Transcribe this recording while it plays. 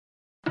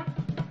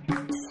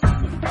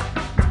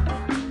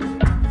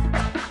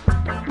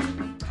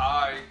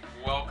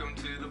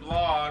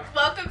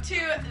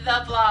to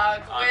The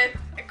Blog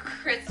with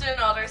Kristen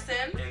Alderson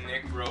and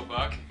Nick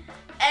Robuck.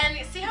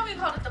 And see how we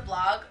called it The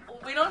Blog?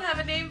 We don't have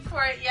a name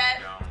for it yet.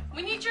 No.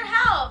 We need your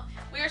help.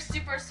 We are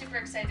super, super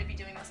excited to be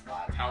doing this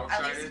vlog. How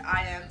excited? At least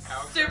I am.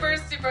 Super,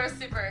 super,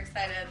 super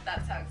excited.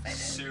 That's how excited.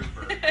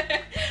 Super.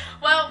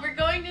 Well, we're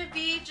going to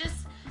be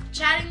just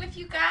chatting with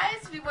you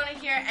guys. We want to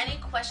hear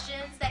any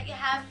questions that you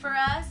have for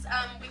us.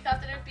 We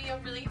thought that it would be a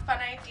really fun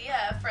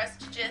idea for us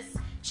to just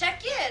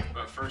check in.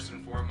 But first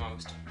and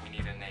foremost, we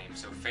need a name.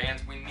 So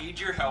fans, we need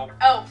your help.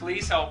 Oh.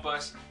 Please help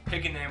us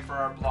pick a name for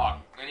our blog.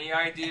 Any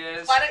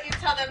ideas? Why don't you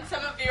tell them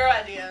some of your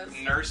ideas?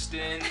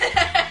 Nurston,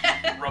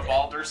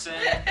 Alderson.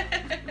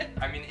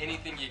 I mean,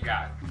 anything you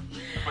got.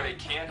 But it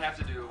can't have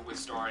to do with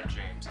Star and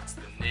James. It's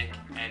the Nick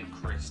and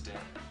Kristen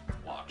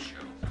vlog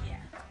show. Yeah,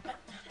 but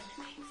not in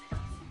the big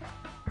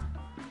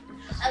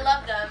cities. I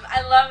love them.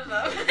 I love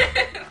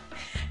them.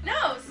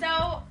 No,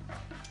 so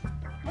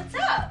what's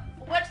up?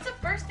 What's the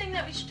first thing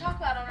that we should talk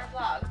about on our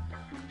blog?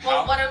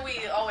 Well, what do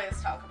we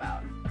always talk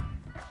about?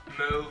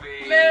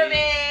 Movies.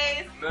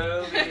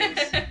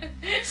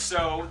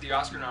 So, the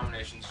Oscar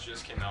nominations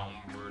just came out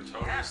and we're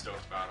totally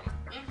stoked about them.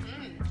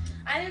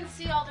 I didn't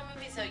see all the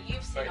movies, though.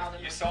 You've seen all the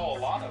movies. You saw a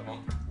lot of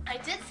them. I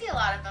did see a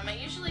lot of them. I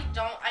usually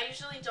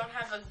don't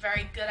have a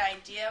very good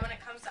idea when it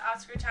comes to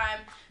Oscar time,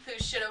 who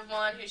should have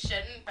won, who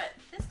shouldn't, but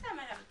this time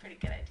I have a pretty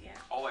good idea.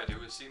 All I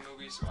do is see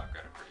movies, so I've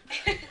got a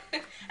pretty good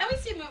idea. And we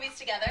see movies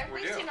together.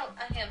 We've seen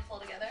a handful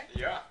together.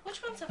 Yeah.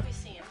 Which ones have we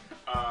seen?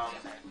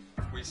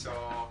 We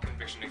saw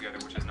Conviction together,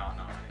 which is not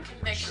nominated.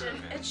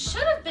 Conviction. It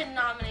should have been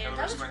nominated.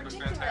 Hilary Swank was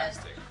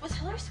fantastic. Was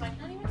Hilary Swank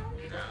not even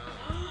nominated?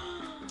 No.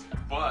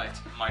 But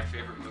my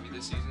favorite movie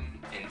this season,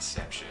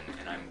 Inception,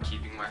 and I'm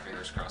keeping my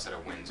fingers crossed that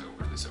it wins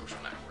over The Social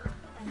Network.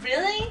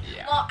 Really?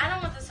 Yeah. Well, I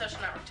don't want The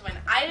Social Network to win.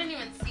 I didn't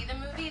even see the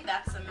movie.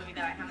 That's the movie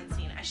that I haven't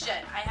seen. I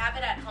should. I have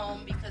it at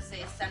home because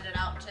they send it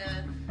out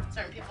to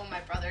certain people. My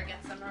brother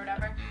gets them or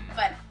whatever.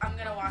 But I'm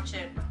going to watch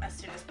it as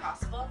soon as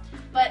possible.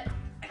 But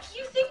do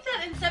you think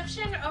that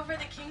Inception over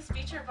The King's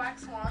Speech or Black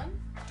Swan?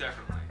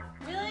 Definitely.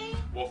 Really?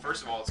 Well,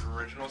 first of all, it's an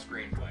original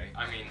screenplay.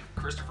 I mean,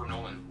 Christopher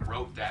Nolan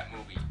wrote that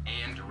movie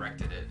and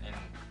directed it and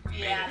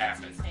made it happen.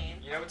 That's insane.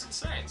 You know, it's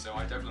insane, so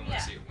I definitely want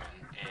to see it win.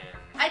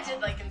 And I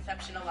did like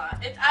Inception a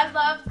lot. I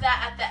love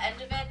that at the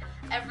end of it,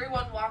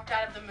 everyone walked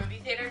out of the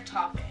movie theater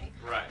talking.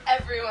 Right.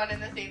 Everyone in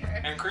the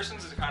theater. And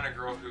Kristen's the kind of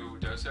girl who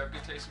does have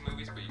good taste in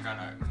movies, but you kind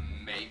of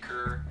make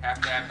her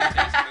have to have good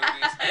taste in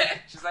movies.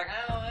 She's like,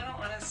 oh, I don't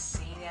want to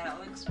see that. It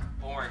looks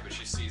boring. But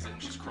she sees it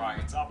and she's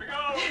crying and sobbing.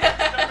 Oh,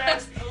 it's the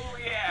best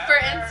movie ever. For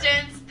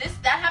instance,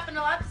 that happened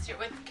a lot this year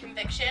with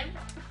Conviction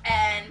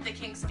and The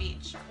King's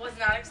Speech. Was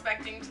not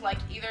expecting to like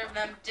either of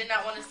them. Did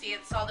not want to see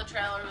it. Saw the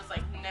trailer. Was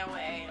like, no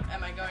way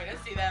am I going to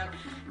see them.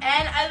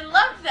 And I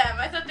loved them.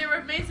 I thought they were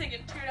amazing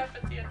and teared up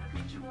at the end of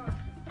each one.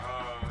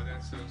 Oh,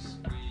 that's so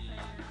sweet.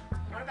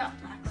 What about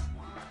Black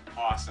Swan?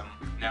 Awesome.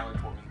 Natalie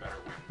Portman better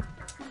win.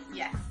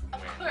 Yes,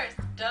 of course.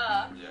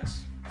 Duh.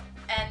 Yes.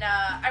 And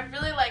I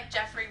really like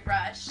Jeffrey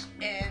Rush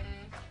in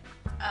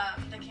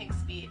The King's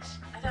Speech.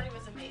 I thought he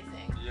was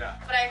amazing. Yeah.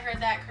 But I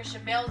heard that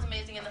Christian Bale was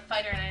amazing in The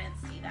Fighter, and I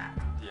didn't see that.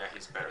 Yeah,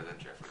 he's better than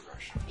Jeffrey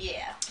Rush.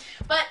 Yeah.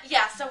 But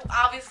yeah, so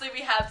obviously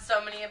we have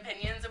so many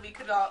opinions, and we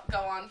could all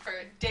go on for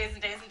days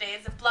and days and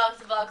days of blogs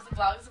and blogs and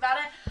blogs about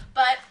it.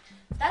 But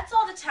that's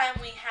all the time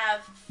we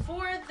have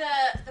for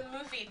the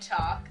movie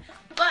talk.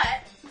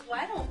 But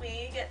why don't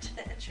we get to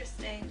the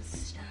interesting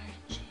Star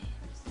and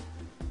James?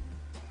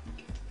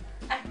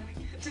 I want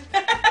to get to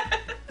that.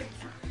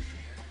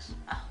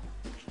 Oh.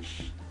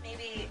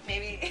 Maybe.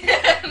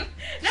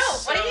 No,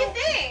 what do you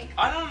think?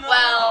 I don't know.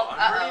 Well,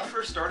 I'm ready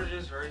for Star to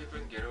just hurry up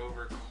and get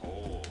over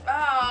Cole.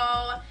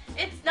 Oh,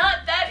 it's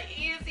not that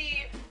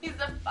easy. He's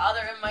the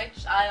father of my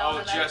child,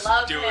 and just I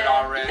love do him. it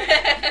already.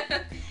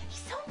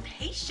 He's so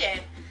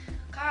patient.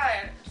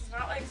 God, it's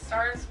not like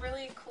Star's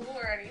really cool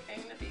or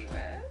anything to be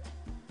with.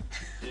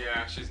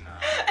 Yeah, she's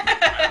not.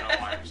 I don't know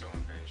why I'm so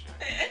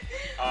impatient.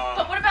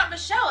 But what about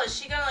Michelle? Is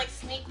she gonna like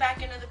sneak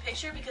back into the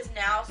picture because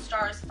now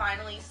Star's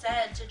finally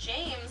said to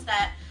James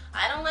that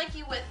I don't like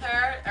you with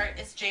her? Or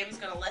is James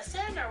gonna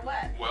listen or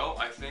what? Well,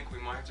 I think we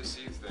might have to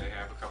see if they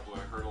have a couple of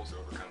hurdles to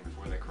overcome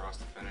before they cross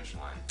the finish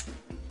line.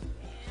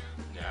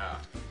 Yeah.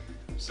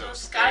 So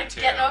Sky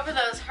getting over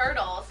those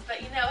hurdles,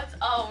 but you know it's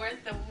all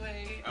worth the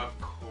wait. Of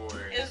course.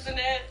 Isn't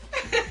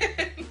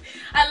it?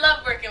 I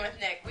love working with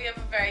Nick. We have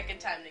a very good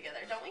time together,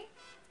 don't we?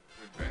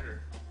 We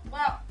better.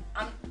 Well,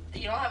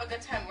 you don't have a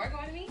good time working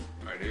with me?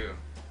 I do.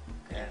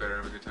 Good. You better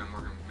have a good time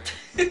working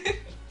with me. He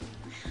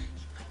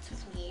fights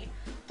with me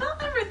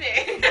about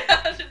everything.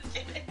 Just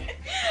kidding.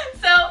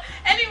 So,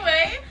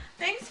 anyway,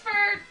 thanks for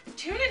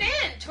tuning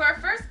in to our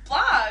first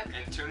blog.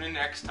 And tune in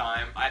next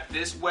time at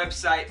this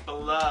website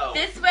below.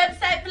 This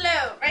website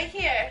below, right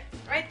here,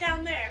 right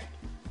down there.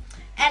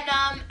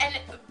 And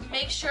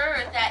make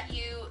sure that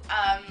you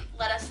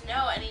let us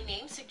know any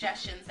name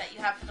suggestions that you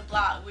have for the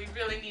blog. We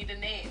really need a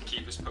name.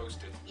 Keep us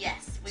posted.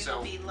 Yes, we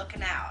will be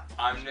looking out.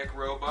 I'm Nick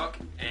Robuck,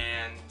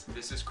 and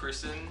this is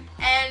Kristen.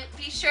 And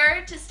be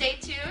sure to stay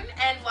tuned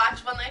and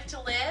watch One Life to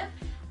Live.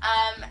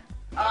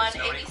 Let on us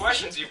know any ABC.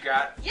 questions you've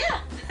got.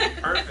 Yeah.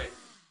 Perfect.